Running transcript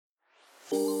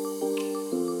You're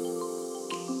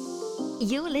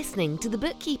listening to the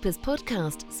Bookkeepers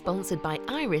podcast, sponsored by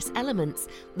Iris Elements,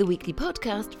 the weekly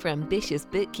podcast for ambitious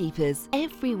bookkeepers.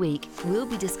 Every week, we'll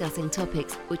be discussing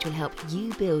topics which will help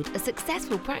you build a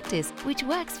successful practice which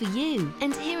works for you.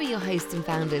 And here are your hosts and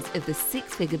founders of the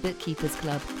Six Figure Bookkeepers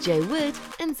Club, Jo Wood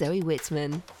and Zoe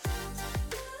Whitman.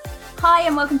 Hi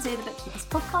and welcome to the Bookkeepers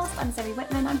podcast. I'm Zoe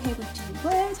Whitman. I'm here with Jo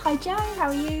Wood. Hi Jo, how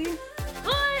are you?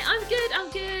 Hi, I'm good.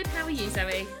 How are you,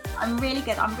 Zoe? I'm really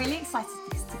good. I'm really excited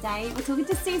because today we're talking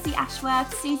to Suzy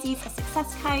Ashworth. Suzy's a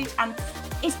success coach and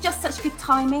it's just such good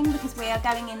timing because we are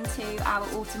going into our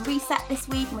autumn reset this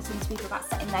week and we're talking to people about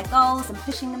setting their goals and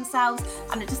pushing themselves,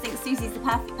 and I just think Suzy's the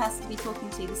perfect person to be talking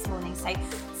to this morning. So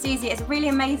Suzy, it's really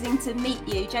amazing to meet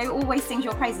you. Jo always sings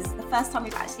your praises. It's the first time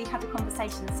we've actually had a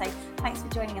conversation, so thanks for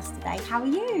joining us today. How are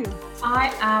you?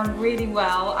 I am really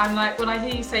well. I'm like, when I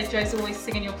hear you say Jo's always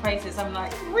singing your praises, I'm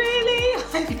like, really?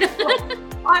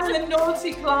 I'm the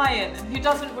naughty client who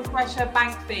doesn't refresh her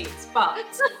bank feeds, but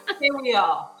here we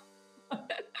are.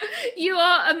 You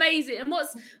are amazing. And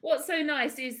what's so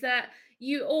nice is that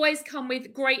you always come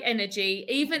with great energy,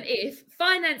 even if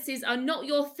finances are not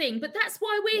your thing. But that's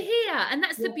why we're here. And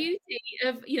that's the beauty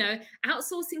of,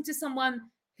 outsourcing to someone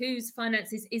whose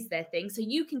finances is their thing. So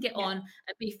you can get on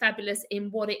and be fabulous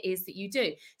in what it is that you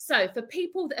do. So for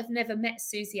people that have never met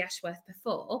Suzy Ashworth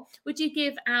before, would you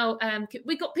give our,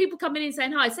 we've got people coming in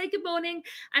saying hi, say good morning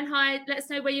and hi, let us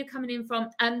know where you're coming in from.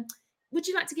 Would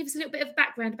you like to give us a little bit of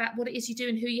background about what it is you do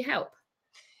and who you help?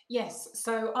 Yes,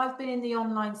 so I've been in the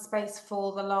online space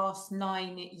for the last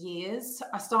 9 years.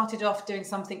 I started off doing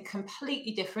something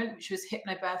completely different, which was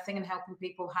hypnobirthing and helping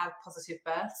people have positive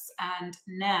births. And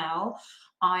now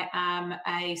I am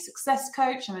a success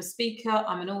coach, I'm a speaker,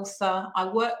 I'm an author. I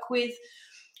work with,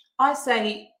 I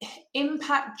say,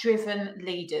 impact-driven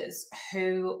leaders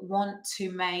who want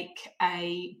to make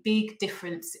a big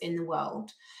difference in the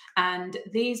world. And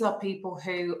these are people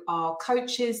who are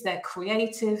coaches, they're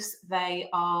creatives, they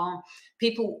are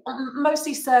people,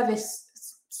 mostly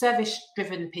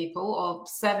service-driven people or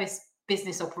service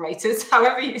business operators,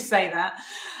 however you say that.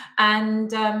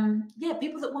 And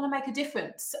people that want to make a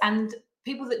difference and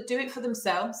people that do it for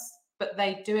themselves, but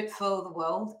they do it for the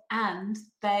world, and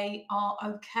they are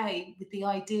okay with the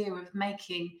idea of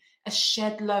making a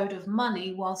shed load of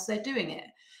money whilst they're doing it.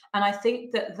 And I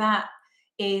think that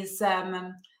is,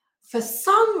 for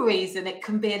some reason, it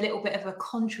can be a little bit of a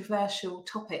controversial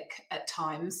topic at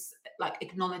times, like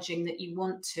acknowledging that you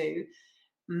want to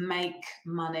make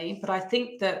money. But I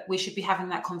think that we should be having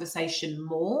that conversation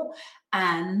more.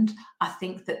 And I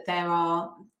think that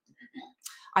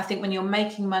I think when you're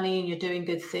making money and you're doing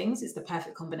good things, it's the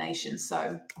perfect combination.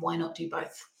 So why not do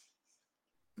both?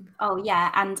 Oh,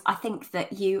 yeah. And I think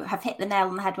that you have hit the nail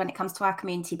on the head when it comes to our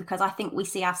community, because I think we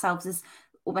see ourselves as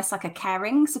almost like a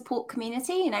caring support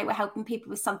community. We're helping people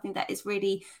with something that is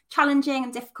really challenging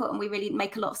and difficult, and we really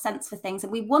make a lot of sense for things.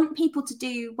 And we want people to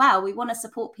do well. We want to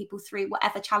support people through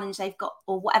whatever challenge they've got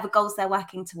or whatever goals they're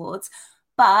working towards.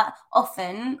 But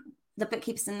often the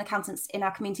bookkeepers and accountants in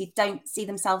our community don't see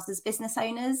themselves as business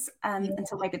owners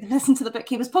until maybe they listen to the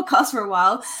Bookkeepers podcast for a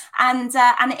while, and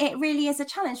it really is a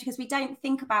challenge because we don't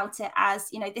think about it as,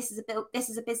 this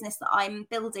is a business that I'm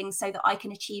building so that I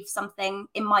can achieve something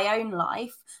in my own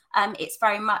life. It's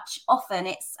very much often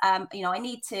it's I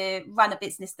need to run a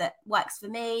business that works for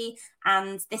me,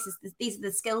 and these are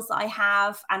the skills that I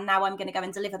have, and now I'm going to go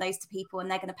and deliver those to people, and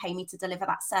they're going to pay me to deliver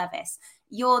that service.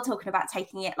 You're talking about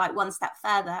taking it like one step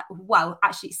further, well,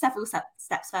 actually several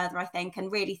steps further, I think,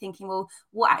 and really thinking, well,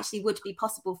 what actually would be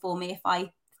possible for me if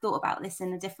I thought about this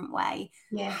in a different way?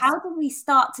 Yes. How do we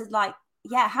start to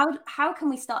how can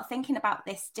we start thinking about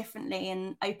this differently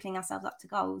and opening ourselves up to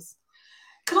goals?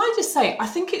 Can I just say, I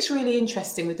think it's really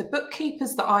interesting with the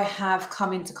bookkeepers that I have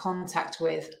come into contact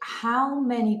with, how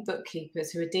many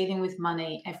bookkeepers who are dealing with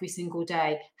money every single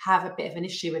day have a bit of an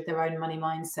issue with their own money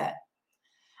mindset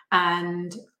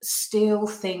and still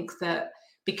think that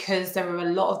because there are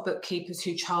a lot of bookkeepers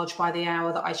who charge by the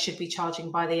hour that I should be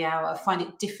charging by the hour, find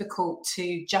it difficult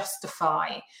to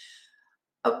justify,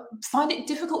 find it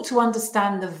difficult to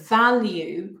understand the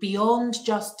value beyond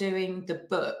just doing the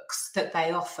books that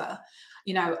they offer.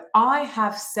 I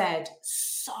have said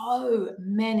so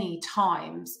many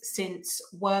times since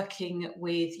working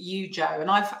with you, Jo,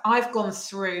 and I've gone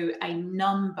through a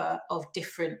number of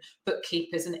different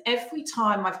bookkeepers, and every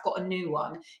time I've got a new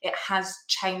one, it has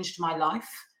changed my life.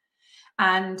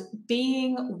 and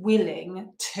being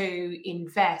willing to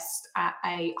invest at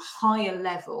a higher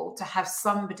level to have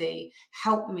somebody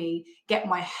help me get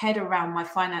my head around my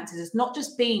finances. It's not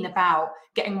just been about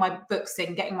getting my books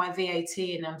in, getting my VAT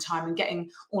in on time and getting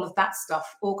all of that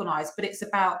stuff organized, but it's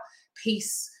about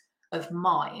peace of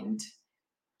mind.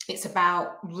 It's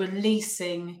about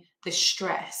releasing the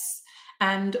stress.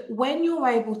 And when you're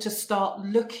able to start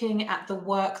looking at the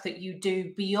work that you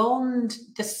do beyond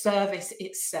the service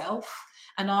itself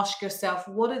and ask yourself,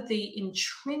 what are the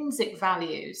intrinsic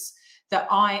values that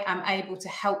I am able to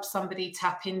help somebody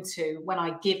tap into when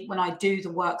I do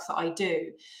the work that I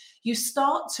do, you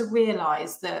start to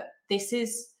realize that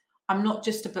I'm not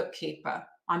just a bookkeeper.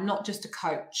 I'm not just a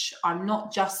coach. I'm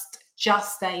not just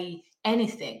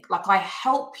anything. Like, I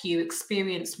help you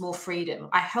experience more freedom.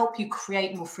 I help you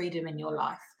create more freedom in your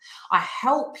life. I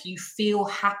help you feel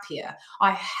happier.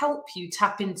 I help you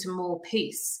tap into more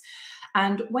peace.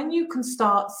 And when you can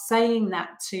start saying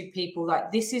that to people,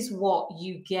 like, this is what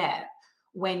you get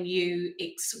when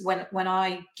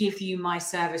I give you my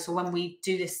service, or when we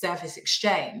do this service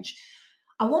exchange,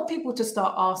 I want people to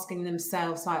start asking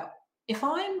themselves, like, if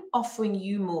I'm offering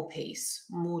you more peace,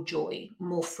 more joy,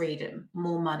 more freedom,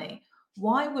 more money,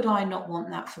 why would I not want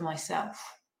that for myself?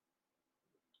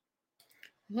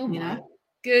 Oh my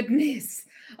goodness.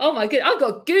 Oh my goodness. I've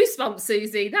got goosebumps,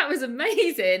 Suzy. That was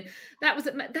amazing. That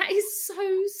is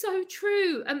so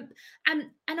true. And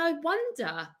I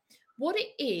wonder what it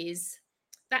is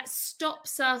that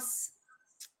stops us,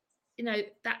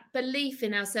 that belief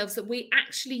in ourselves that we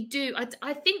actually do.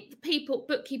 I think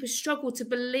bookkeepers struggle to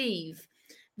believe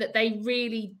that they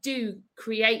really do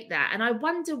create that. And I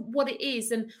wonder what it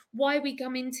is and why we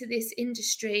come into this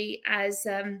industry as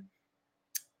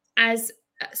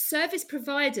service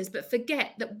providers, but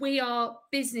forget that we are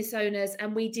business owners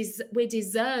and we're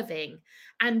deserving,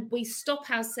 and we stop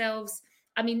ourselves.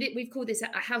 I mean, we've called this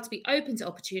how to be open to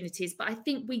opportunities, but I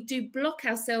think we do block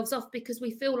ourselves off because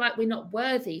we feel like we're not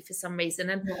worthy for some reason.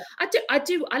 And yeah.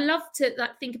 I love to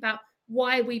think about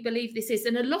why we believe this is.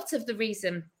 And a lot of the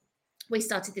reason we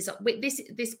started this up,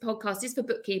 this podcast is for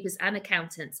bookkeepers and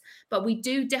accountants, but we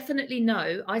do definitely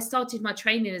know, I started my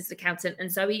training as an accountant,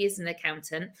 and Zoe is an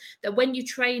accountant, that when you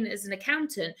train as an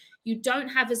accountant, you don't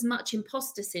have as much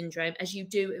imposter syndrome as you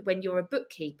do when you're a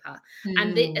bookkeeper.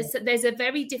 And there's a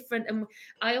very different, and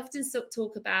I often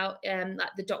talk about like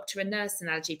the doctor and nurse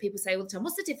analogy. People say all the time,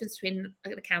 what's the difference between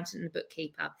an accountant and a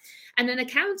bookkeeper? And an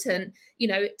accountant,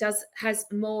 has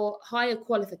more higher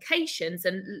qualifications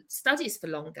and studies for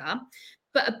longer.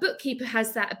 But a bookkeeper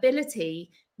has that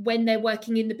ability when they're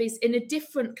working in the business in a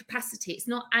different capacity. It's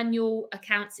not annual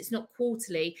accounts, it's not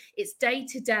quarterly, it's day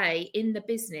to day in the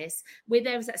business, where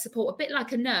there is that support, a bit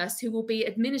like a nurse who will be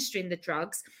administering the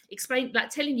drugs,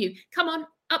 telling you, come on,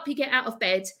 up you get out of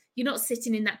bed. You're not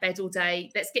sitting in that bed all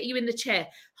day. Let's get you in the chair,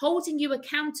 holding you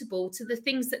accountable to the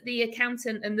things that the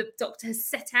accountant and the doctor has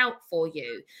set out for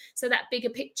you. So that bigger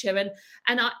picture. And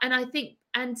I think,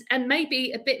 and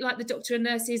maybe a bit like the doctor and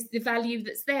nurse is the value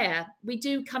that's there. We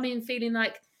do come in feeling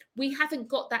like we haven't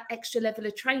got that extra level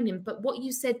of training. But what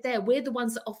you said there, we're the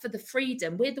ones that offer the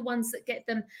freedom. We're the ones that get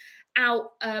them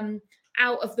out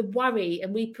of the worry,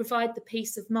 and we provide the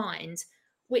peace of mind,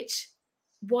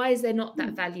 why is there not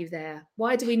that value there?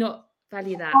 Why do we not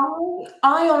value that?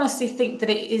 I honestly think that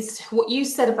it is what you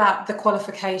said about the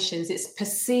qualifications. It's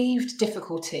perceived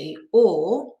difficulty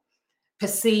or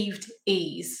perceived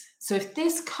ease. So if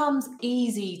this comes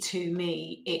easy to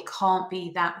me, it can't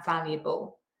be that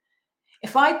valuable.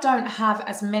 If I don't have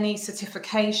as many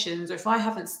certifications, or if I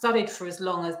haven't studied for as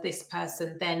long as this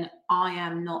person, then I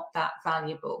am not that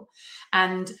valuable.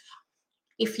 And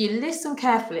if you listen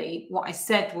carefully, what I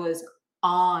said was,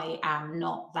 I am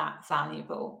not that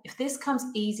valuable. If this comes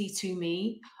easy to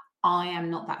me, I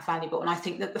am not that valuable. And I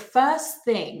think that the first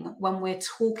thing when we're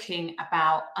talking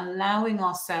about allowing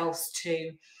ourselves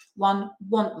to, one,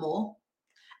 want more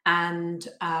and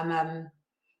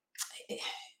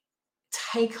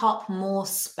take up more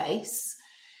space,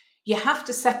 you have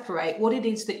to separate what it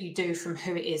is that you do from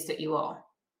who it is that you are.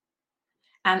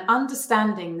 And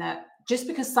understanding that just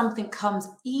because something comes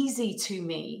easy to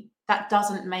me, that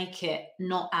doesn't make it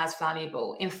not as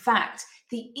valuable. In fact,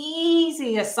 the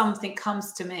easier something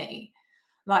comes to me,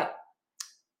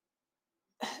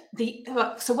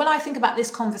 so when I think about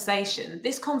this conversation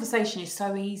is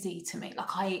so easy to me.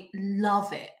 Like, I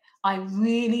love it. I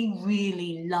really,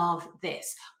 really love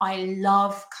this. I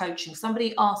love coaching.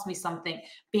 Somebody asks me something,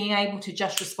 being able to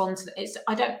just respond to it.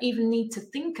 I don't even need to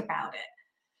think about it.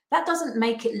 That doesn't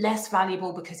make it less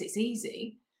valuable because it's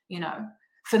easy,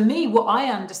 For me, what I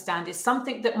understand is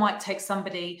something that might take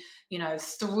somebody,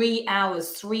 3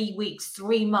 hours, 3 weeks,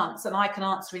 3 months, and I can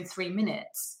answer in 3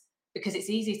 minutes because it's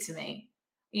easy to me.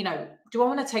 Do I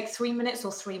want to take 3 minutes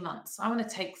or 3 months? I want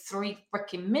to take 3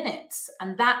 freaking minutes.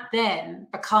 And that then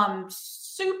becomes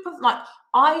super, like,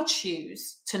 I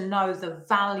choose to know the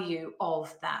value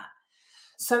of that.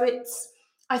 So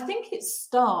I think it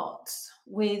starts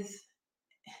with,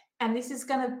 and this is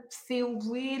going to feel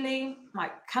really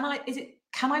like, can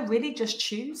I really just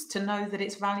choose to know that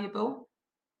it's valuable?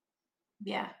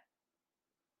 Yeah.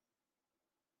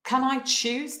 Can I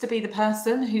choose to be the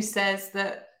person who says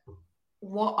that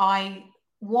what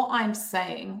I'm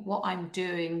saying, what I'm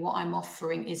doing, what I'm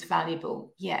offering is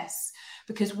valuable? Yes.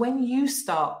 Because when you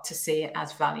start to see it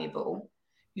as valuable,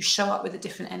 you show up with a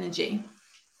different energy.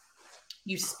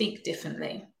 You speak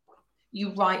differently.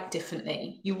 You write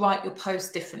differently. You write your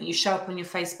posts differently. You show up on your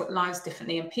Facebook lives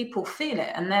differently, and people feel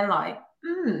it. And they're like,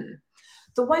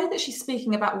 the way that she's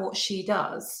speaking about what she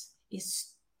does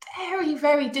is very,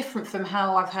 very different from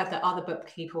how I've had that other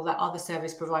bookkeeper or that other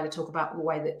service provider talk about the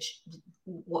way that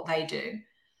what they do.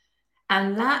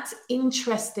 And that's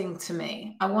interesting to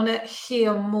me. I want to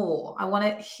hear more. I want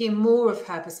to hear more of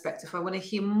her perspective. I want to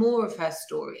hear more of her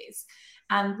stories.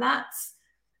 And that's,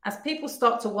 as people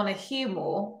start to want to hear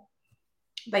more,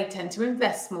 they tend to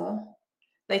invest more.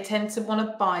 They tend to want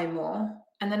to buy more.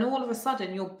 And then all of a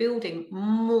sudden you're building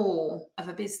more of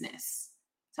a business.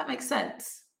 Does that make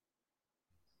sense?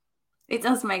 It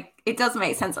does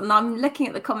make sense. And I'm looking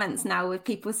at the comments now with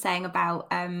people saying about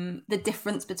the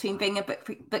difference between being a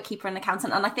bookkeeper and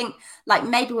accountant. And I think like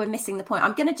maybe we're missing the point.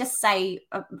 I'm going to just say,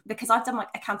 because I've done like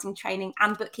accounting training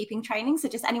and bookkeeping training. So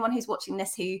just anyone who's watching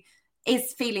this who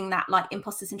is feeling that like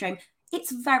imposter syndrome,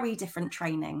 it's very different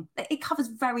training. It covers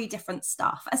very different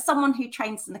stuff. As someone who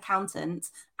trains as an accountant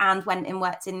and went and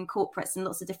worked in corporates and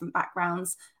lots of different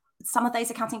backgrounds, some of those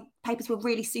accounting papers were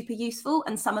really super useful,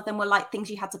 and some of them were like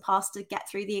things you had to pass to get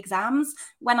through the exams.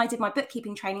 When I did my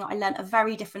bookkeeping training, I learned a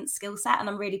very different skill set, and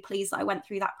I'm really pleased that I went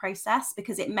through that process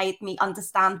because it made me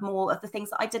understand more of the things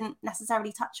that I didn't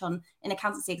necessarily touch on in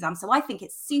accountancy exams. So I think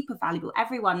it's super valuable.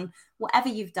 Everyone, whatever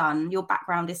you've done, your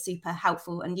background is super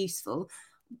helpful and useful.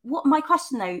 What my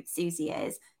question though, Suzy,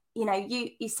 is,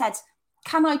 you said,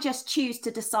 can I just choose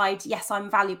to decide, yes, I'm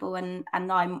valuable and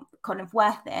I'm kind of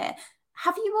worth it?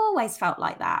 Have you always felt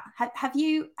like that? Have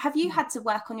you had to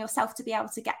work on yourself to be able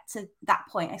to get to that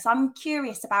point? So I'm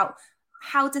curious about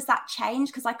how does that change?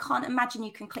 Because I can't imagine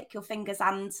you can click your fingers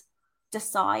and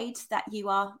decide that you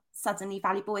are suddenly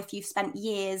valuable if you've spent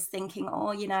years thinking,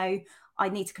 I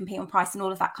need to compete on price and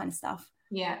all of that kind of stuff.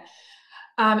 Yeah.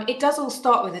 It does all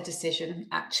start with a decision,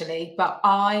 actually, but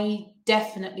I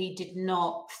definitely did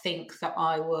not think that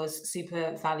I was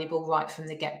super valuable right from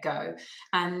the get-go.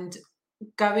 And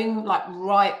going like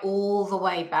right all the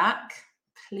way back,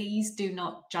 please do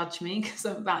not judge me because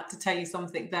I'm about to tell you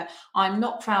something that I'm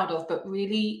not proud of, but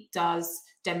really does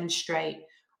demonstrate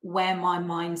where my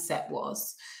mindset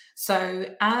was. So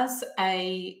as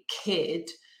a kid,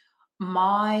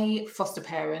 my foster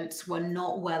parents were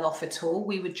not well off at all.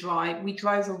 We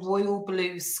drove a royal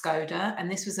blue Skoda,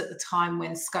 and this was at the time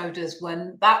when Skodas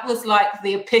that was like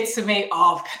the epitome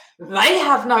of they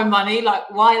have no money. Like,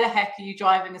 why the heck are you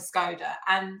driving a Skoda?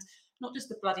 And not just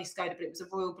a bloody Skoda, but it was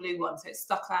a royal blue one, so it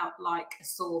stuck out like a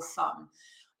sore thumb.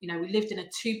 We lived in a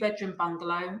 2-bedroom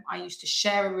bungalow. I used to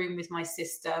share a room with my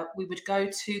sister. We would go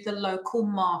to the local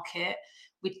market.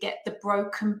 We'd get the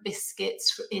broken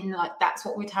biscuits that's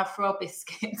what we'd have for our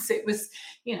biscuits. It was,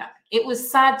 it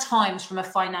was sad times from a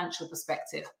financial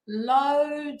perspective.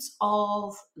 Loads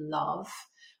of love,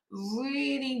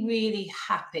 really, really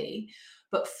happy.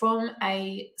 But from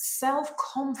a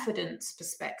self-confidence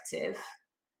perspective,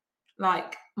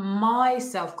 like my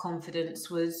self-confidence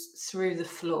was through the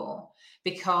floor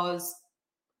because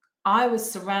I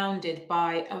was surrounded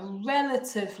by a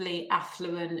relatively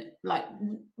affluent,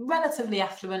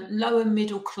 lower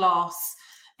middle class,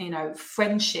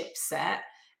 friendship set,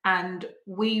 and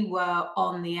we were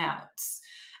on the outs.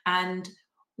 And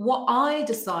what I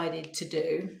decided to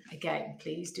do, again,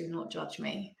 please do not judge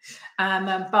me,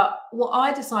 but what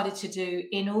I decided to do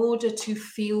in order to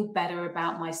feel better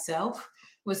about myself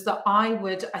was that I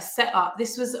set up,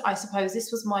 this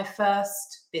was my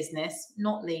first business,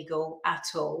 not legal at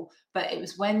all, but it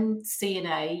was when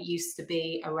C&A used to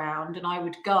be around, and I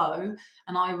would go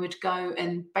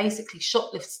and basically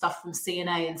shoplift stuff from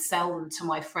C&A and sell them to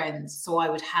my friends. So I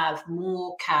would have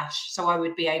more cash, so I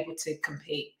would be able to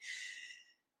compete.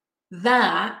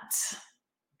 That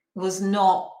was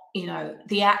not,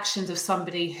 the actions of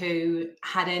somebody who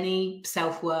had any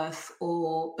self-worth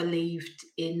or believed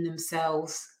in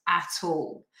themselves at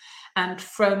all. And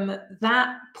from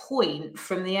that point,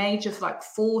 from the age of like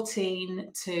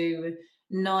 14 to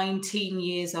 19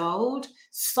 years old,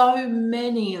 so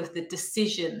many of the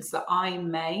decisions that I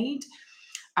made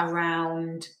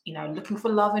around, looking for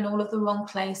love in all of the wrong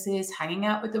places, hanging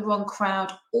out with the wrong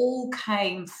crowd, all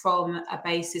came from a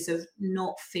basis of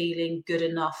not feeling good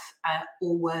enough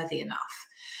or worthy enough.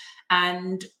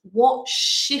 And what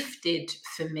shifted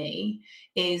for me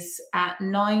is at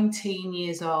 19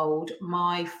 years old,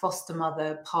 my foster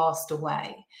mother passed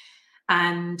away.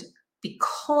 And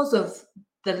because of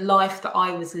the life that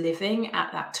I was living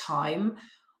at that time,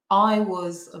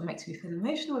 it makes me feel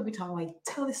emotional every time I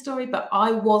tell this story, but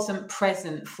I wasn't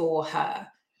present for her.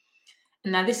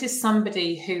 Now, this is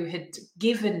somebody who had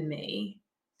given me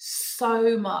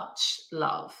so much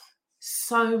love,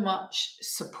 so much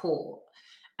support,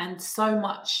 and so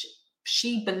much.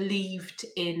 She believed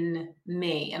in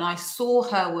me, and I saw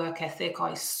her work ethic.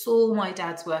 I saw my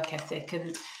dad's work ethic,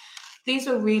 and these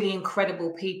were really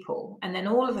incredible people. And then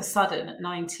all of a sudden at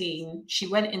 19, she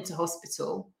went into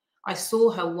hospital. I saw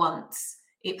her once.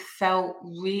 It felt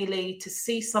really, to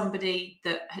see somebody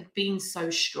that had been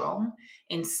so strong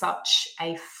in such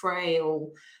a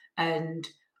frail and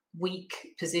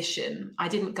weak position. I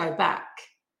didn't go back.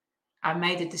 I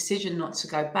made a decision not to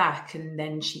go back, and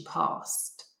then she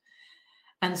passed.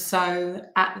 And so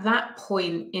at that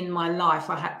point in my life,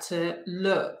 I had to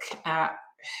look at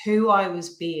who I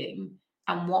was being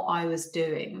and what I was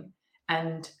doing,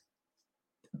 and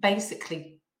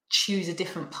basically choose a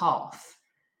different path.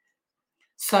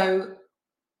 So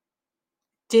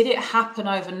did it happen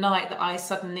overnight that I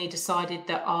suddenly decided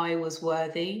that I was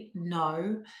worthy?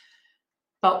 No.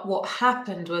 But what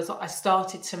happened was I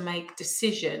started to make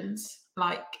decisions.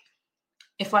 Like,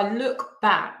 if I look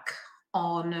back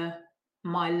on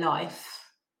my life,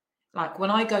 like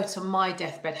when I go to my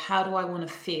deathbed, how do I want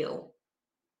to feel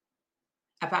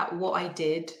about what I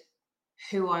did,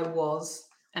 who I was,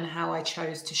 and how I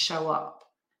chose to show up?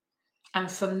 And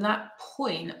from that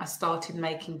point, I started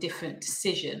making different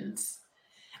decisions.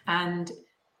 And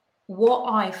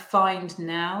what I find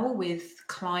now with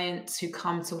clients who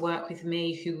come to work with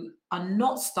me who are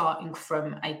not starting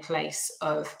from a place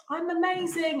of, I'm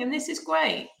amazing and this is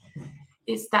great,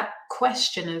 it's that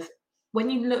question of, when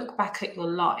you look back at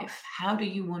your life, how do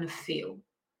you want to feel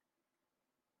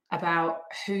about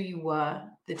who you were,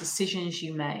 the decisions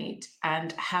you made,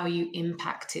 and how you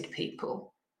impacted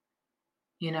people,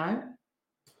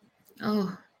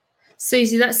 Oh,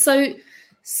 Suzy, that's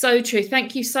so true.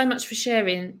 Thank you so much for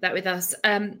sharing that with us.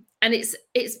 And it's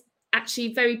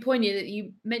actually very poignant that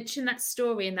you mentioned that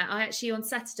story, and that I actually, on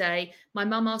Saturday, my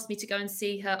mum asked me to go and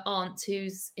see her aunt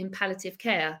who's in palliative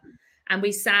care, and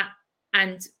we sat,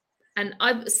 and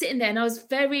I was sitting there, and I was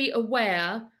very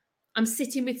aware I'm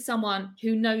sitting with someone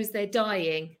who knows they're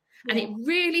dying. And it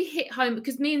really hit home,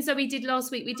 because me and Zoe did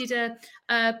last week, we did a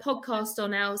podcast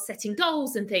on our setting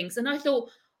goals and things. And I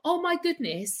thought, oh my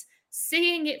goodness,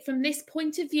 seeing it from this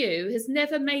point of view has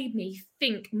never made me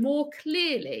think more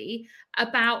clearly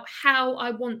about how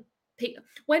I want people.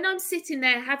 When I'm sitting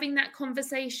there having that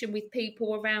conversation with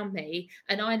people around me,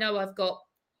 and I know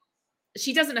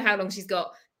she doesn't know how long she's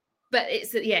got, but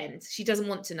it's at the end. She doesn't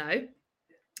want to know.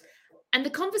 And the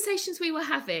conversations we were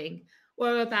having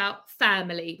were about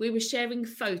family. We were sharing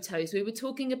photos. We were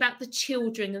talking about the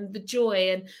children and the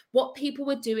joy and what people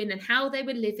were doing and how they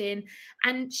were living.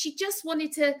 And she just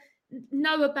wanted to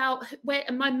know about where,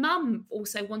 and my mum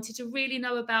also wanted to really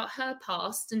know about her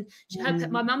past. And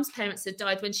my mum's parents had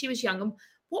died when she was young. And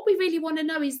what we really want to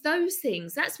know is those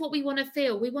things. That's what we want to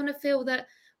feel. We want to feel that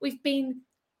we've been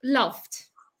loved.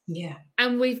 Yeah.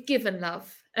 And we've given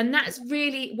love. And that's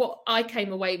really what I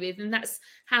came away with. And that's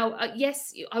how,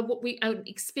 we own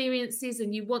experiences,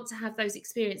 and you want to have those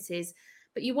experiences,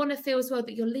 but you want to feel as well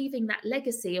that you're leaving that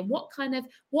legacy. And what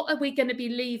are we going to be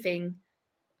leaving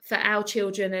for our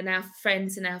children and our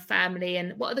friends and our family?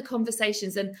 And what are the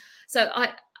conversations? And so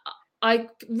I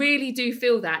really do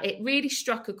feel that it really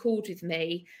struck a chord with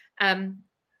me.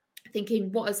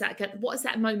 Thinking, what is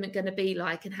that moment going to be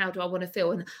like, and how do I want to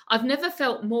feel? And I've never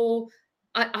felt more.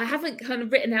 I haven't kind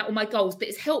of written out all my goals, but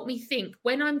it's helped me think,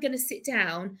 when I'm going to sit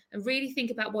down and really think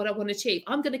about what I want to achieve,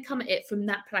 I'm going to come at it from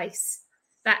that place,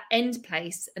 that end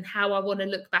place, and how I want to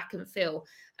look back and feel.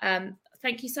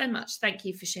 Thank you so much. Thank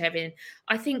you for sharing.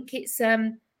 I think it's,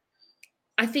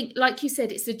 like you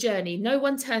said, it's a journey. No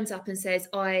one turns up and says,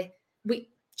 do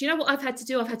you know what I've had to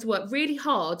do? I've had to work really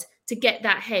hard to get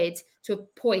that head to a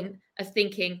point of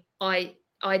thinking, I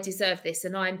I deserve this,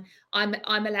 and I'm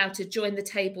allowed to join the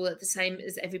table at the same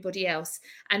as everybody else.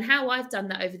 And how I've done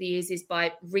that over the years is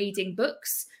by reading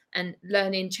books and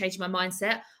learning, changing my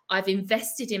mindset. I've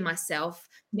invested in myself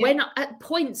when at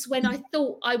points when I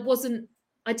thought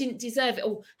I didn't deserve it.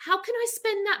 Or how can I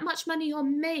spend that much money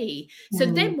on me? So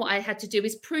then what I had to do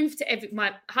is prove to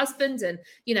my husband and,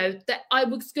 that I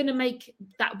was going to make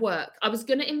that work. I was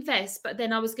going to invest, but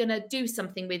then I was going to do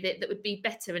something with it that would be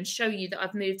better and show you that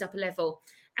I've moved up a level.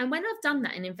 And when I've done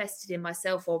that and invested in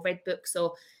myself or read books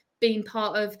or been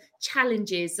part of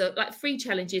challenges or like free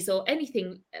challenges or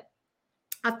anything,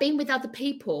 I've been with other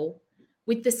people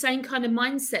with the same kind of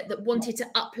mindset that wanted to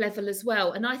up level as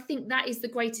well. And I think that is the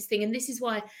greatest thing. And this is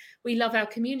why we love our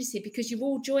community, because you're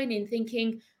all joining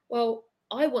thinking, well,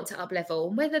 I want to up level.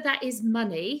 And whether that is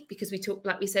money, because we talk,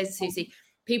 like we say, Suzy,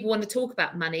 people want to talk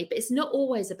about money, but it's not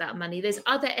always about money. There's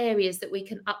other areas that we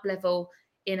can up level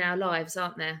in our lives,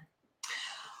 aren't there?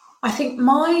 I think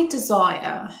my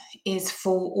desire is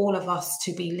for all of us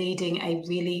to be leading a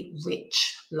really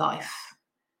rich life.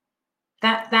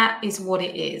 That is what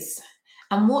it is.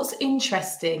 And what's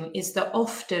interesting is that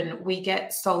often we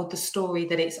get sold the story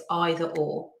that it's either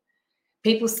or.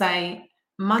 People say,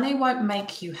 money won't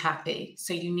make you happy,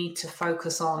 so you need to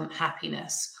focus on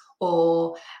happiness.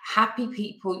 Or happy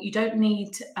people, you don't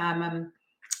need,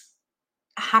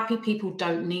 happy people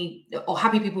don't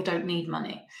need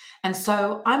money. And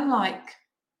so I'm like,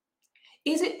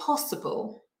 is it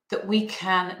possible that we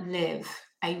can live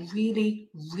a really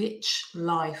rich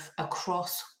life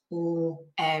across all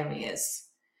areas?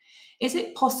 Is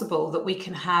it possible that we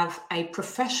can have a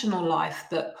professional life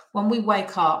that when we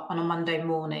wake up on a Monday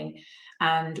morning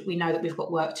and we know that we've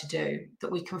got work to do,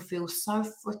 that we can feel so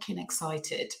freaking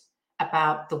excited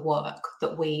about the work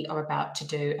that we are about to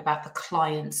do, about the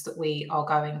clients that we are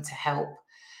going to help,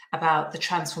 about the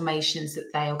transformations that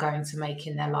they are going to make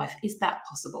in their life? Is that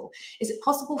possible? Is it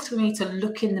possible for me to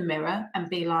look in the mirror and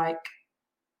be like,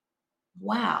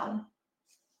 wow,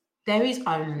 there is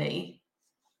only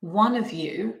one of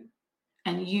you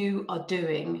and you are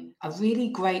doing a really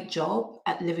great job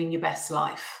at living your best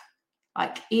life?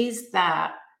 Like, is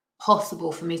that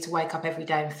possible for me to wake up every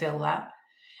day and feel that?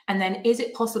 And then is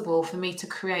it possible for me to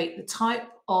create the type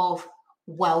of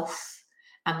wealth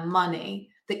and money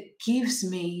that gives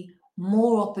me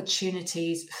more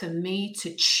opportunities for me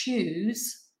to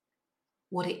choose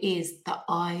what it is that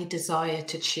I desire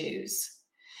to choose?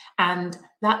 And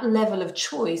that level of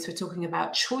choice, we're talking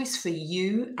about choice for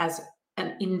you as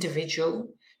an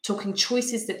individual, talking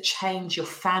choices that change your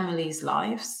family's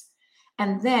lives.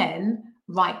 And then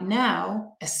right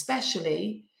now,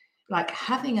 especially, like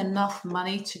having enough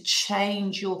money to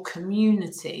change your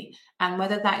community, and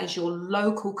whether that is your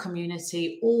local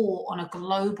community or on a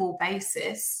global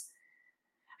basis,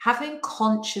 having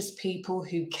conscious people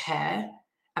who care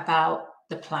about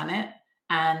the planet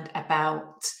and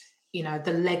about,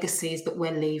 the legacies that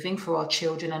we're leaving for our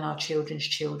children and our children's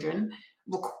children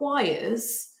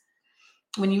requires,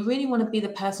 when you really want to be the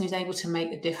person who's able to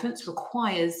make a difference,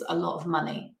 requires a lot of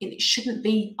money. It shouldn't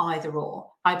be either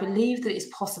or. I believe that it's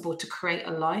possible to create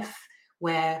a life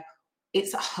where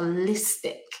it's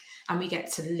holistic and we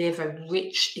get to live a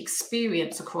rich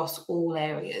experience across all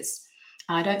areas.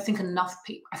 And I don't think enough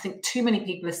people, I think too many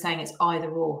people are saying it's either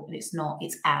or, and it's not,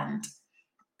 it's and.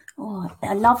 Oh,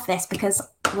 I love this because,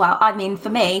 well, I mean, for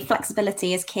me,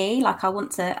 flexibility is key. Like, I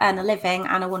want to earn a living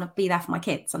and I want to be there for my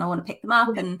kids and I want to pick them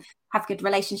up and have good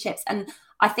relationships. And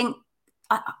I think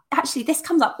actually this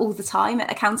comes up all the time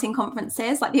at accounting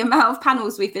conferences, like the amount of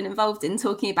panels we've been involved in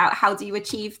talking about how do you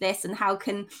achieve this and how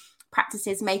can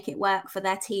practices make it work for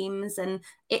their teams. And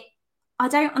I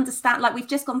don't understand, like, we've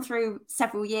just gone through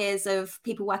several years of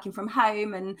people working from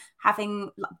home and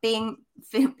having, like,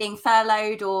 being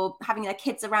furloughed or having their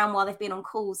kids around while they've been on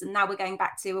calls. And now we're going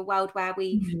back to a world where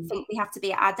we think we have to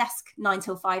be at our desk 9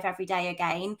 till 5 every day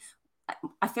again.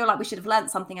 I feel like we should have learned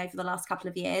something over the last couple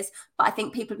of years, but I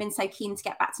think people have been so keen to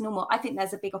get back to normal. I think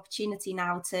there's a big opportunity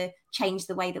now to change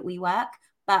the way that we work,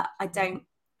 but I don't.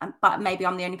 But maybe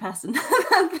I'm the only person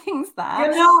that thinks that.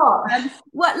 You're not.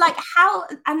 What, like, how,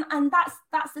 and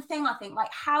that's the thing, I think,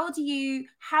 like, how do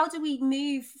we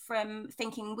move from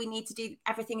thinking we need to do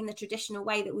everything in the traditional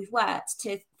way that we've worked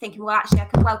to thinking, well, actually I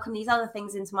can welcome these other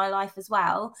things into my life as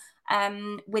well,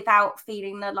 without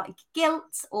feeling the like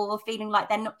guilt or feeling like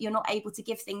you're not able to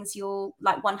give things your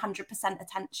like 100%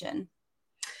 attention?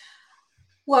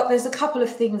 Well, there's a couple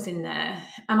of things in there,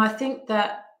 and I think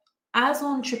that as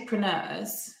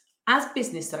entrepreneurs, as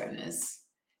business owners,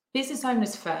 business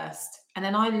owners first. And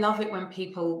then I love it when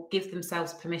people give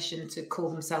themselves permission to call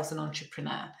themselves an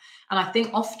entrepreneur. And I think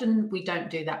often we don't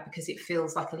do that because it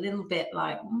feels like a little bit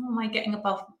like, am I getting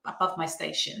above my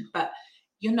station? But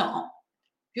you're not.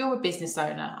 If you're a business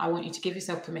owner, I want you to give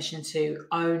yourself permission to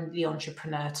own the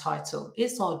entrepreneur title.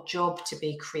 It's our job to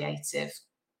be creative.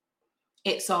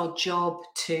 It's our job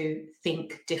to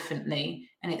think differently,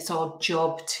 and it's our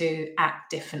job to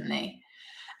act differently.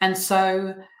 And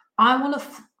so I want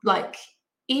to,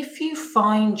 if you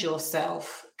find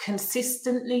yourself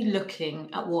consistently looking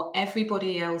at what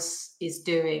everybody else is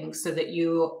doing so that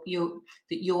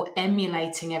you're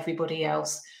emulating everybody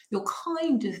else, you're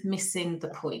kind of missing the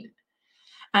point.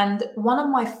 And one of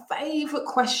my favorite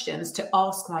questions to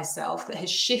ask myself that has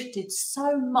shifted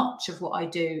so much of what I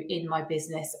do in my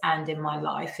business and in my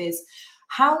life is,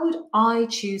 how would I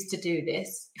choose to do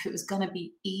this if it was going to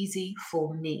be easy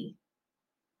for me?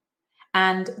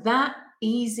 And that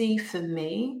easy for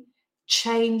me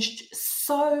changed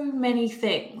so many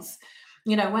things.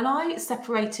 You know, when I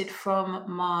separated from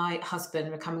my husband,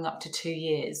 we're coming up to 2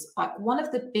 years, like one of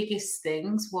the biggest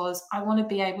things was I want to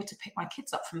be able to pick my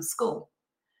kids up from school.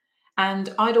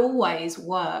 And I'd always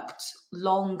worked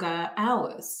longer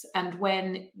hours. And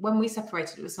when we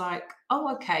separated, it was like,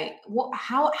 oh, okay,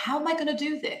 how am I going to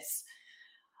do this?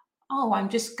 Oh, I'm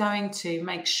just going to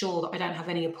make sure that I don't have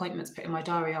any appointments put in my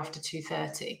diary after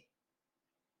 2:30.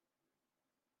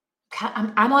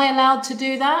 Am I allowed to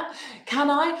do that? Can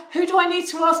I? Who do I need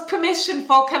to ask permission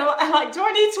for? Do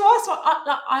I need to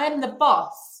ask? I am the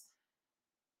boss.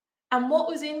 And what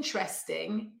was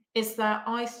interesting is that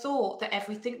I thought that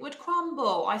everything would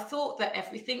crumble. I thought that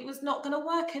everything was not going to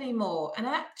work anymore. And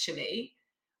actually,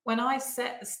 when I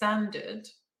set the standard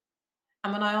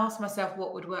and when I asked myself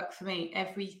what would work for me,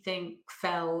 everything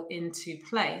fell into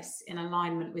place in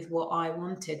alignment with what I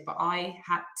wanted. But I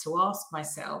had to ask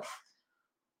myself,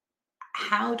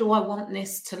 how do I want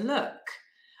this to look?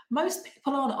 Most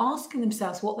people aren't asking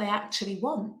themselves what they actually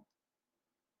want.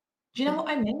 Do you know what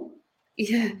I mean?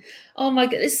 Yeah. Oh my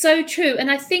God, it's so true. And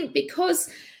I think because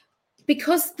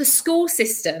the school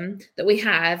system that we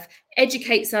have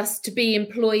educates us to be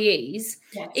employees,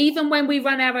 Yes. even when we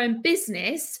run our own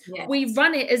business, Yes. we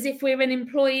run it as if we're an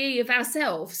employee of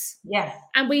ourselves. Yes.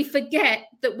 And we forget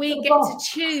that we The get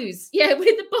boss. to choose. Yeah,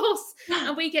 we're the boss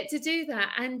and we get to do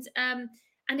that. And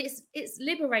it's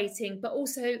liberating, but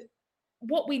also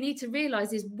what we need to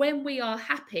realize is when we are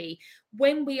happy,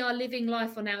 when we are living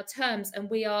life on our terms and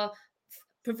we are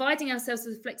providing ourselves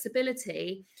with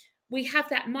flexibility, we have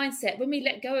that mindset. When we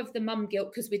let go of the mum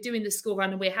guilt because we're doing the school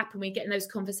run and we're happy and we're getting those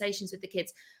conversations with the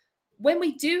kids, when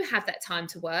we do have that time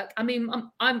to work, I mean,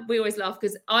 we always laugh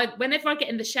because whenever I get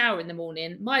in the shower in the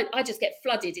morning, I just get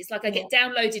flooded. It's like I get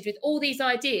downloaded with all these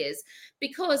ideas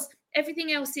because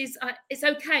everything else is, it's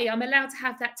okay. I'm allowed to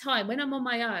have that time. When I'm on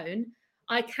my own,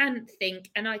 I can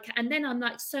think and then I'm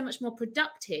like so much more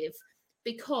productive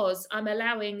because I'm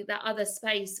allowing that other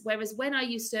space. Whereas when I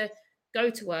used to go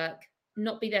to work,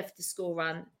 not be there for the school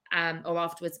run or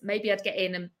afterwards, maybe I'd get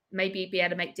in and maybe be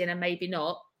able to make dinner, maybe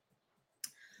not.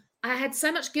 I had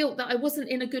so much guilt that I wasn't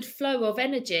in a good flow of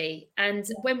energy. And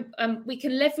when we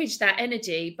can leverage that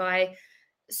energy by,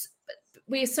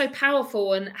 we are so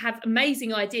powerful and have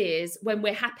amazing ideas when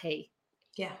we're happy.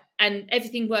 Yeah. And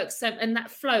everything works. So, and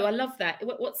that flow, I love that.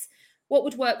 What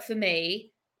would work for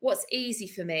me? What's easy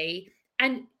for me?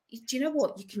 And do you know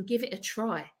what? You can give it a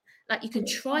try. Like you can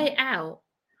try it out.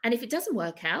 And if it doesn't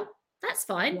work out, that's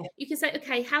fine. Yeah. You can say,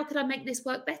 okay, how could I make this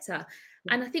work better?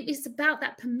 Yeah. And I think it's about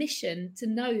that permission to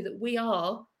know that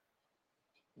we're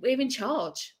in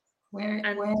charge. We're in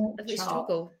charge.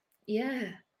 Struggle. Yeah.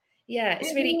 Yeah.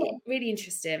 It's really, really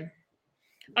interesting.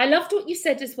 I loved what you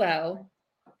said as well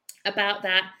about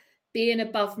that being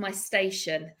above my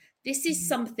station. This is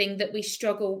something that we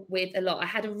struggle with a lot. I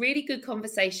had a really good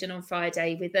conversation on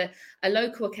Friday with a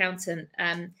local accountant.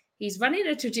 He's running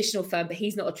a traditional firm, but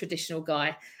he's not a traditional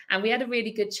guy. And we had a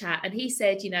really good chat. And he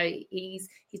said, you know, he's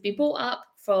been brought up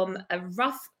from a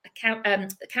rough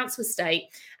council estate.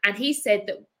 And he said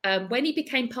that when he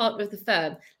became partner of the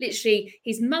firm, literally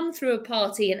his mum threw a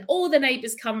party and all the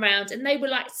neighbours come round and they were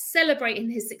like celebrating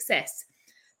his success.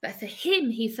 But for him,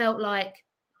 he felt like,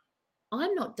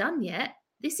 I'm not done yet.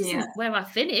 This isn't where I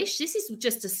finish. This is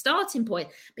just a starting point.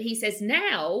 But he says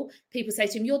now people say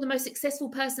to him, you're the most successful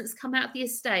person that's come out of the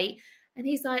estate. And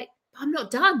he's like, I'm not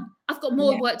done. I've got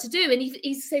more work to do. And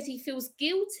he says he feels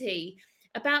guilty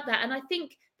about that. And I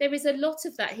think there is a lot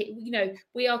of that. You know,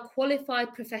 we are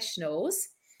qualified professionals.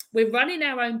 We're running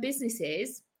our own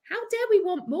businesses. How dare we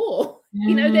want more?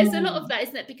 You know, there's a lot of that,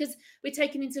 isn't it? Because we're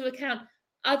taking into account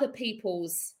other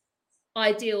people's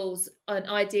ideals and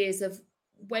ideas of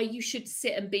where you should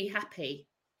sit and be happy?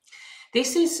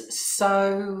 This is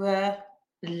so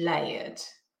layered,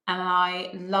 and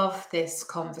I love this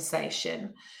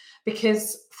conversation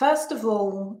because, first of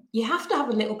all, you have to have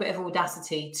a little bit of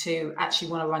audacity to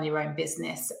actually want to run your own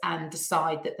business and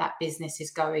decide that that business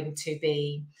is going to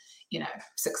be,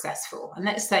 successful. And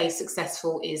let's say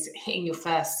successful is hitting your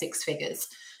first six figures,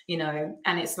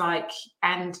 and it's like,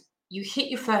 and you hit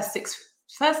your first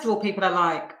of all, people are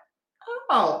like,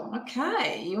 oh,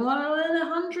 okay, you want to earn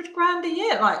 100 grand a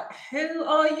year? Like, who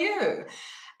are you?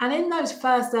 And in those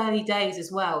first early days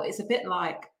as well, it's a bit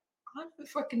like, I don't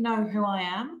freaking know who I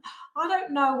am. I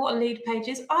don't know what a lead page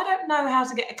is. I don't know how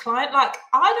to get a client. Like,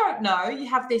 I don't know. You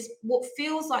have this, what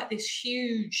feels like this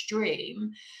huge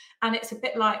dream. And it's a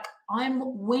bit like,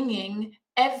 I'm winging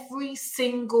every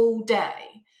single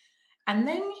day. And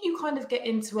then you kind of get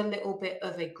into a little bit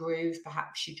of a groove.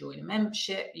 Perhaps you join a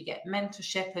membership, you get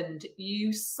mentorship, and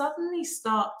you suddenly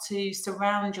start to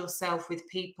surround yourself with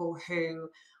people who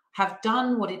have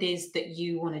done what it is that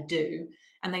you want to do.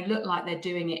 And they look like they're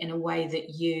doing it in a way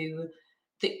that you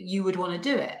would want to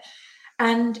do it.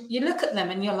 And you look at them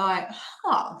and you're like,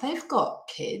 they've got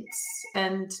kids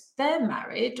and they're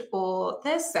married, or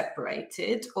they're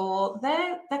separated, or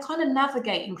they're kind of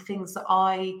navigating things that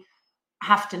I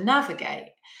have to navigate.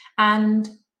 And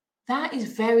that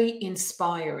is very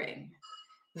inspiring.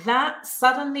 That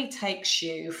suddenly takes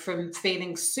you from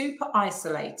feeling super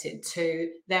isolated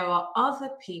to, there are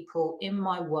other people in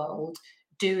my world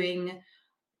doing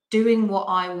what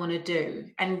I want to do.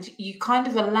 And you kind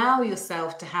of allow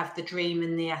yourself to have the dream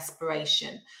and the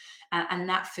aspiration. And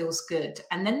that feels good.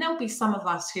 And then there'll be some of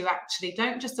us who actually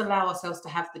don't just allow ourselves to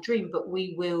have the dream, but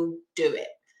we will do it.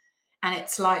 And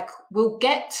it's like, we'll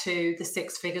get to the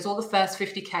six figures or the first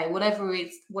 50K,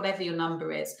 whatever your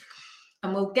number is.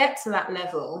 And we'll get to that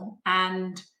level.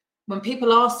 And when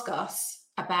people ask us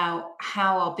about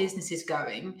how our business is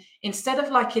going, instead of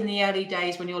like in the early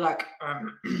days when you're like,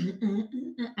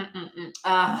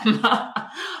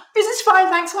 business fine,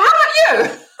 thanks. Well, how about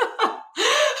you?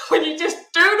 When you just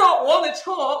do not want to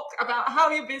talk about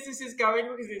how your business is going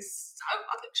because it's so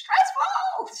fucking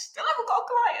stressful, still haven't got a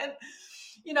client.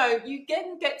 You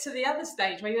get to the other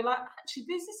stage where you're like, actually,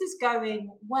 business is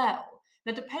going well.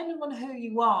 Now, depending on who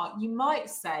you are, you might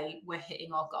say, we're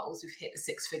hitting our goals, we've hit the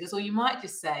six figures, or you might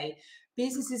just say,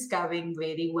 business is going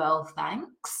really well,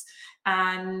 thanks.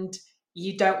 And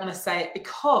you don't want to say it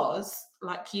because,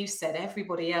 like you said,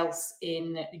 everybody else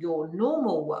in your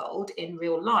normal world, in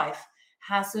real life,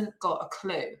 hasn't got a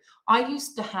clue. I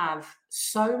used to have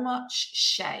so much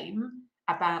shame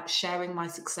about sharing my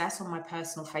success on my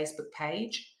personal Facebook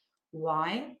page.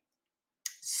 Why?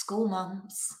 School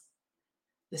mums.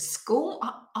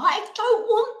 I don't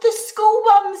want the school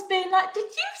mums being like, did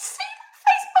you see that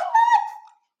Facebook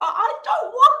Live? I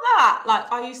don't want that. Like,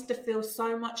 I used to feel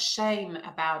so much shame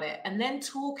about it. And then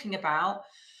talking about,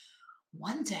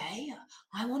 one day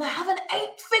I want to have an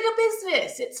 8-figure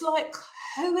business. It's like,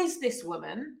 who is this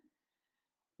woman?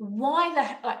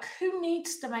 Who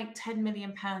needs to make 10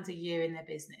 million pounds a year in their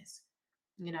business?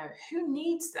 Who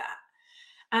needs that?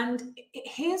 And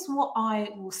here's what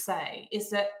I will say is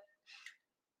that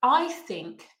I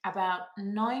think about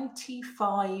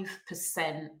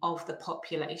 95% of the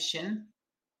population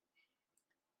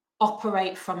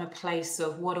operate from a place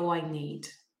of, what do I need?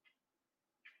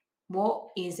 What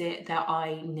is it that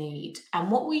I need? And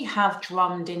what we have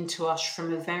drummed into us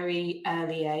from a very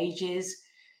early age is,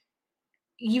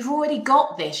 you've already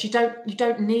got this. You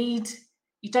don't need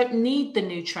the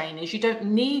new trainers. You don't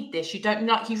need this.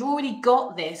 You've already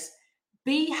got this.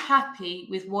 Be happy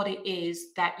with what it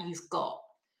is that you've got.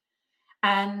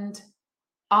 And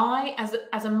I,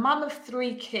 as a mum of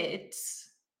 3 kids,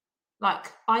 I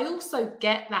also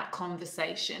get that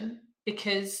conversation,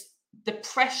 because the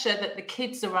pressure that the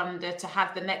kids are under to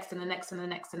have the next and the next and the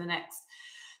next and the next.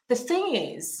 The thing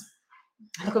is,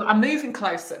 look, I'm moving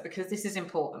closer because this is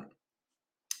important.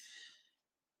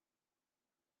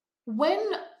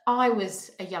 When I was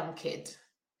a young kid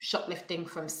shoplifting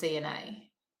from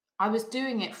C&A, I was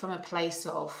doing it from a place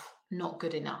of not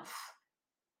good enough.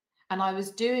 And I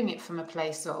was doing it from a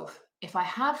place of, if I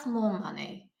have more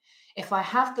money, if I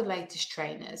have the latest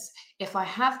trainers, if I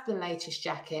have the latest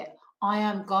jacket, I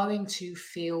am going to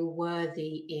feel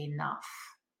worthy enough.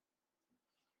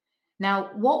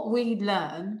 Now, what we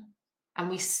learn, and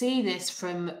we see this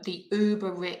from the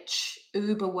uber rich,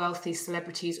 uber wealthy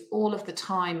celebrities all of the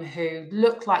time, who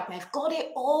look like they've got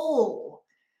it all,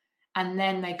 and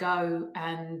then they go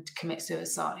and commit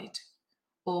suicide,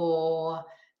 or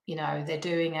they're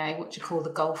doing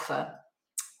the golfer,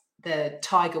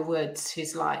 Tiger Woods,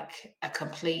 who's like a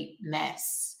complete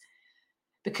mess,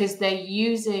 because they're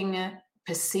using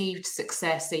perceived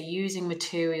success, they're using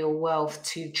material wealth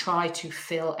to try to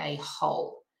fill a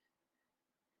hole.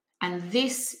 And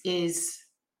this is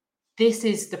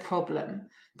the problem,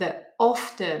 that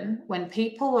often when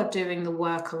people are doing the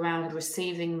work around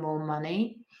receiving more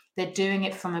money, they're doing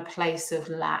it from a place of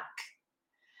lack.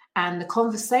 And the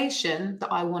conversation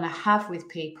that I want to have with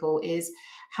people is,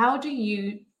 how do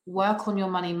you work on your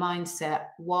money mindset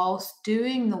whilst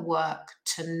doing the work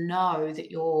to know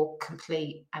that you're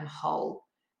complete and whole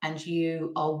and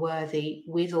you are worthy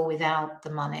with or without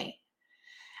the money?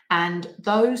 And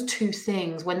those two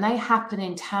things, when they happen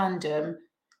in tandem,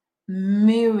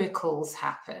 miracles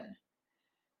happen,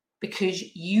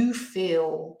 because you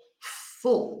feel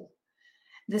full.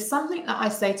 There's something that I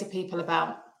say to people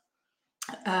about,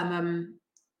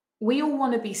 we all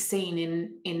want to be seen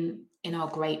in our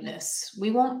greatness.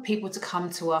 We want people to come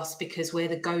to us because we're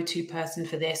the go-to person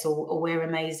for this, or we're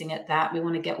amazing at that. We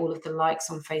want to get all of the likes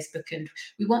on Facebook, and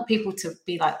we want people to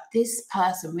be like, this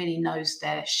person really knows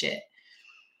their shit.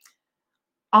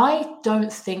 I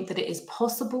don't think that it is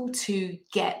possible to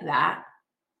get that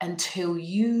until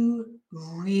you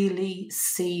really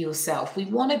see yourself. We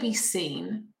want to be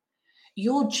seen.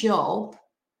 Your job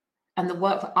and the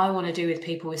work that I want to do with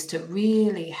people is to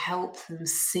really help them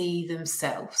see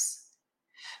themselves.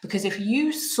 Because if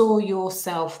you saw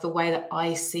yourself the way that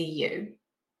I see you,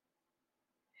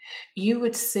 you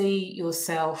would see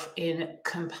yourself in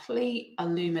complete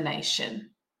illumination.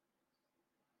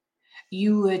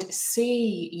 You would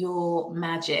see your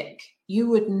magic. You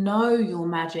would know your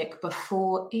magic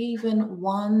before even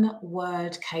one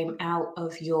word came out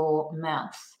of your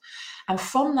mouth. And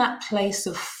from that place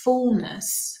of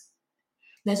fullness,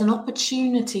 there's an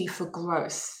opportunity for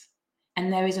growth,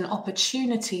 and there is an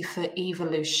opportunity for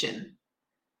evolution.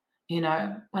 You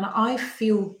know, when I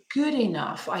feel good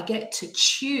enough, I get to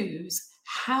choose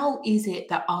how is it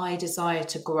that I desire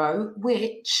to grow,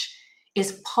 which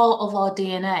is part of our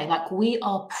DNA. Like, we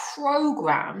are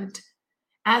programmed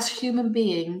as human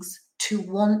beings to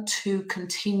want to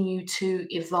continue to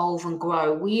evolve and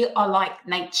grow. We are like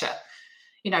nature.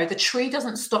 You know, the tree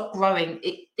doesn't stop growing.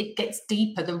 It gets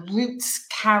deeper. The roots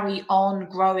carry on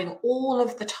growing all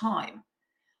of the time.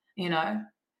 You know,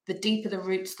 the deeper the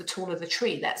roots, the taller the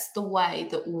tree. That's the way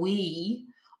that we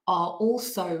are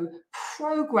also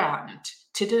programmed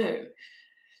to do.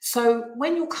 So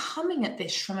when you're coming at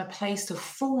this from a place of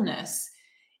fullness,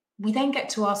 we then get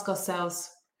to ask ourselves,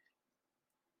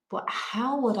 but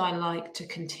how would I like to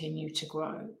continue to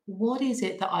grow? What is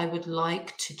it that I would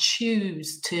like to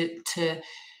choose to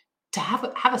have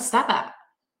a stab at,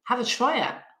 have a try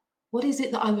at? What is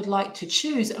it that I would like to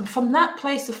choose? And from that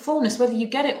place of fullness, whether you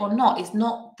get it or not is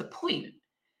not the point.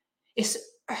 It's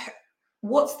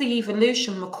what's the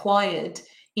evolution required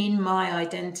in my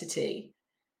identity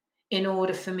in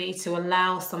order for me to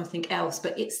allow something else.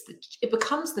 But it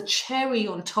becomes the cherry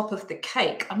on top of the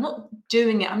cake. I'm not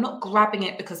doing it. I'm not grabbing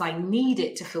it because I need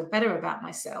it to feel better about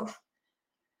myself.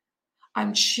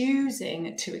 I'm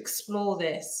choosing to explore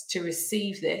this, to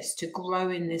receive this, to grow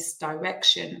in this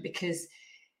direction, because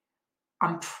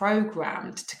I'm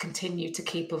programmed to continue to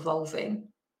keep evolving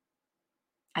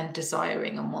and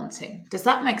desiring and wanting. Does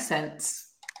that make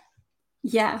sense?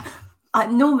 Yeah.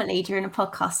 Normally during a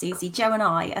podcast, Suzy, Joe and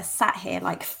I are sat here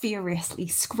like furiously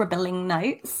scribbling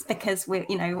notes, because we're,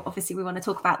 you know, obviously we want to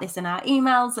talk about this in our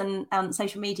emails and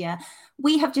social media.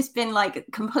 We have just been like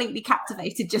completely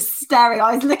captivated, just staring.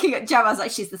 I was looking at Joe, I was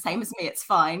like, she's the same as me, it's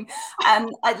fine.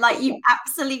 Like, you've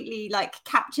absolutely like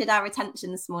captured our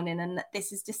attention this morning, and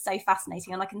this is just so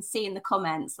fascinating. And I can see in the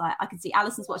comments, like I can see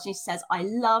Alison's watching, she says, I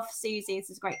love Suzy, this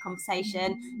is a great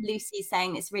conversation. Lucy's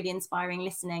saying it's really inspiring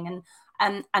listening,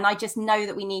 and I just know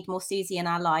that we need more Suzy in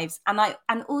our lives. And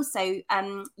also,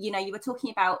 you know, you were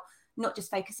talking about not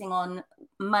just focusing on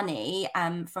money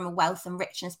from a wealth and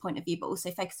richness point of view, but also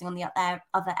focusing on the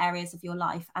other areas of your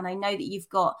life. And I know that you've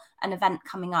got an event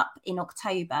coming up in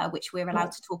October, which we're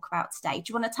allowed to talk about today. Do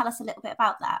you want to tell us a little bit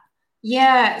about that?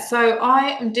 Yeah, so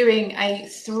I am doing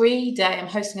I'm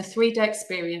hosting a 3-day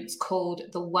experience called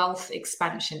the Wealth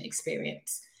Expansion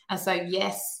Experience. And so,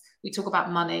 yes, we talk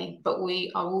about money, but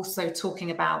we are also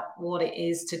talking about what it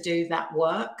is to do that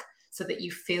work so that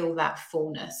you feel that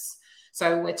fullness.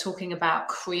 So we're talking about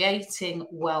creating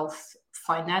wealth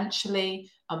financially,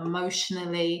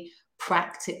 emotionally,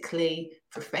 practically,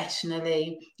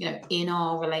 professionally, you know, in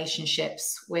our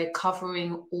relationships. We're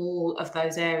covering all of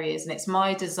those areas. And it's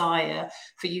my desire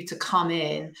for you to come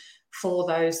in for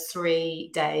those 3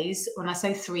 days. When I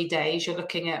say 3 days, you're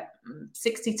looking at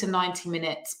 60 to 90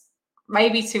 minutes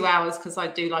maybe 2 hours because I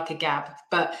do like a gab,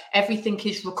 but everything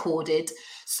is recorded.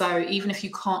 So even if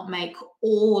you can't make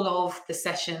all of the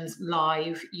sessions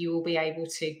live, you will be able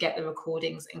to get the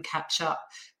recordings and catch up.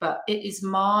 But it is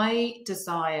my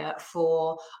desire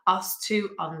for us to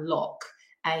unlock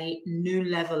a new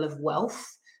level of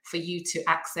wealth for you to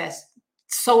access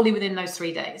solely within those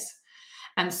 3 days.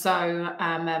 And so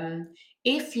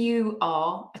if you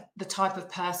are the type of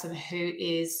person who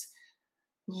is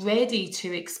ready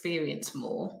to experience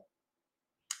more,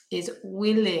 is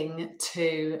willing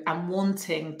to and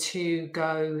wanting to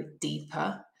go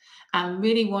deeper, and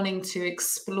really wanting to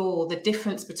explore the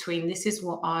difference between this is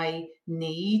what I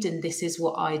need and this is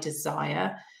what I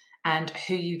desire, and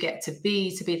who you get to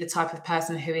be the type of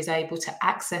person who is able to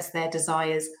access their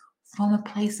desires from a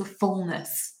place of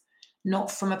fullness,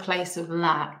 not from a place of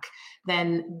lack,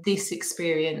 then this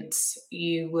experience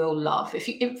you will love. If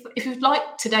you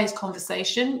like today's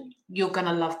conversation, you're going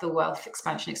to love the wealth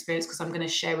expansion experience, because I'm going to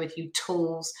share with you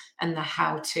tools and the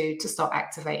how to start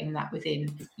activating that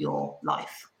within your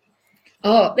life.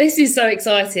 Oh, this is so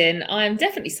exciting. I'm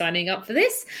definitely signing up for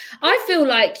this. I feel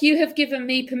like you have given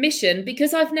me permission,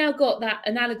 because I've now got that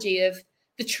analogy of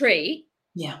the tree.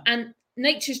 Yeah. And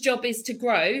nature's job is to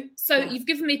grow. So you've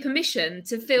given me permission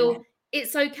to feel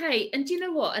it's okay. And do you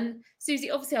know what? And Suzy,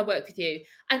 obviously I work with you,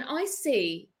 and I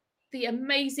see the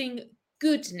amazing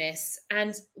goodness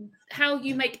and how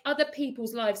you make other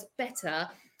people's lives better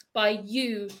by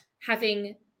you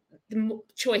having the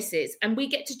choices. And we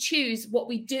get to choose what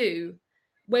we do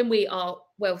when we are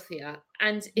wealthier,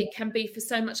 and it can be for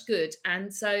so much good.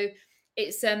 And so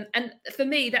it's and for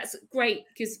me that's great,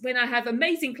 because when I have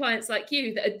amazing clients like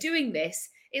you that are doing this,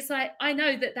 it's like I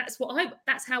know that that's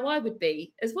how I would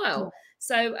be as well.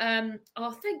 So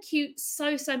thank you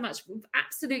so much. We've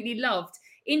absolutely loved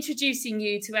introducing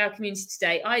you to our community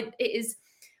today. I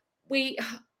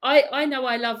know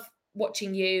I love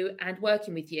watching you and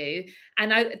working with you,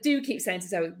 and I do keep saying to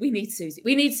Zoe, we need Suzy.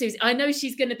 I know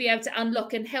she's going to be able to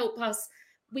unlock and help us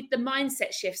with the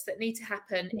mindset shifts that need to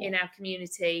happen in our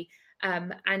community,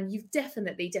 and you've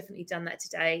definitely done that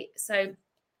today. So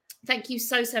thank you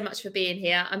so much for being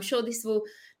here. I'm sure this will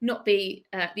not be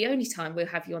the only time we'll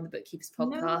have you on the Bookkeepers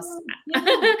podcast.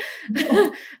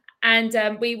 No. And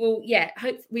we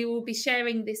will be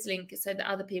sharing this link so that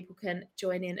other people can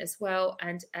join in as well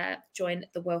and join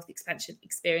the Wealth Expansion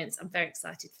Experience. I'm very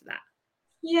excited for that.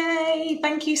 Yay!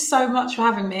 Thank you so much for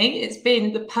having me. It's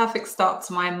been the perfect start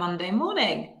to my Monday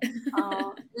morning.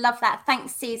 Oh, love that.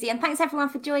 Thanks, Suzy. And thanks everyone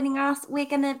for joining us. We're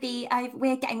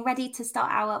getting ready to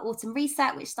start our autumn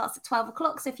reset, which starts at 12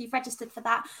 o'clock. So if you've registered for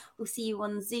that, we'll see you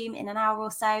on Zoom in an hour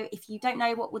or so. If you don't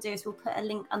know, what we'll do is we'll put a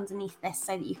link underneath this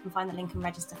so that you can find the link and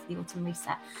register for the autumn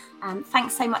reset.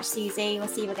 Thanks so much, Suzy. We'll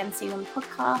see you again soon on the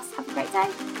podcast. Have a great day.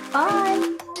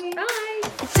 Bye. Bye.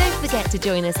 Don't forget to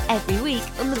join us every week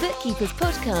on the Bookkeepers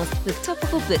podcast for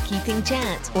topical bookkeeping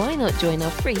chat. Why not join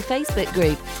our free Facebook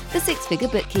group, the Six Figure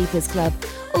Bookkeepers Club,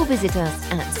 or visit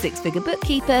us at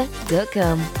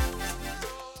sixfigurebookkeeper.com.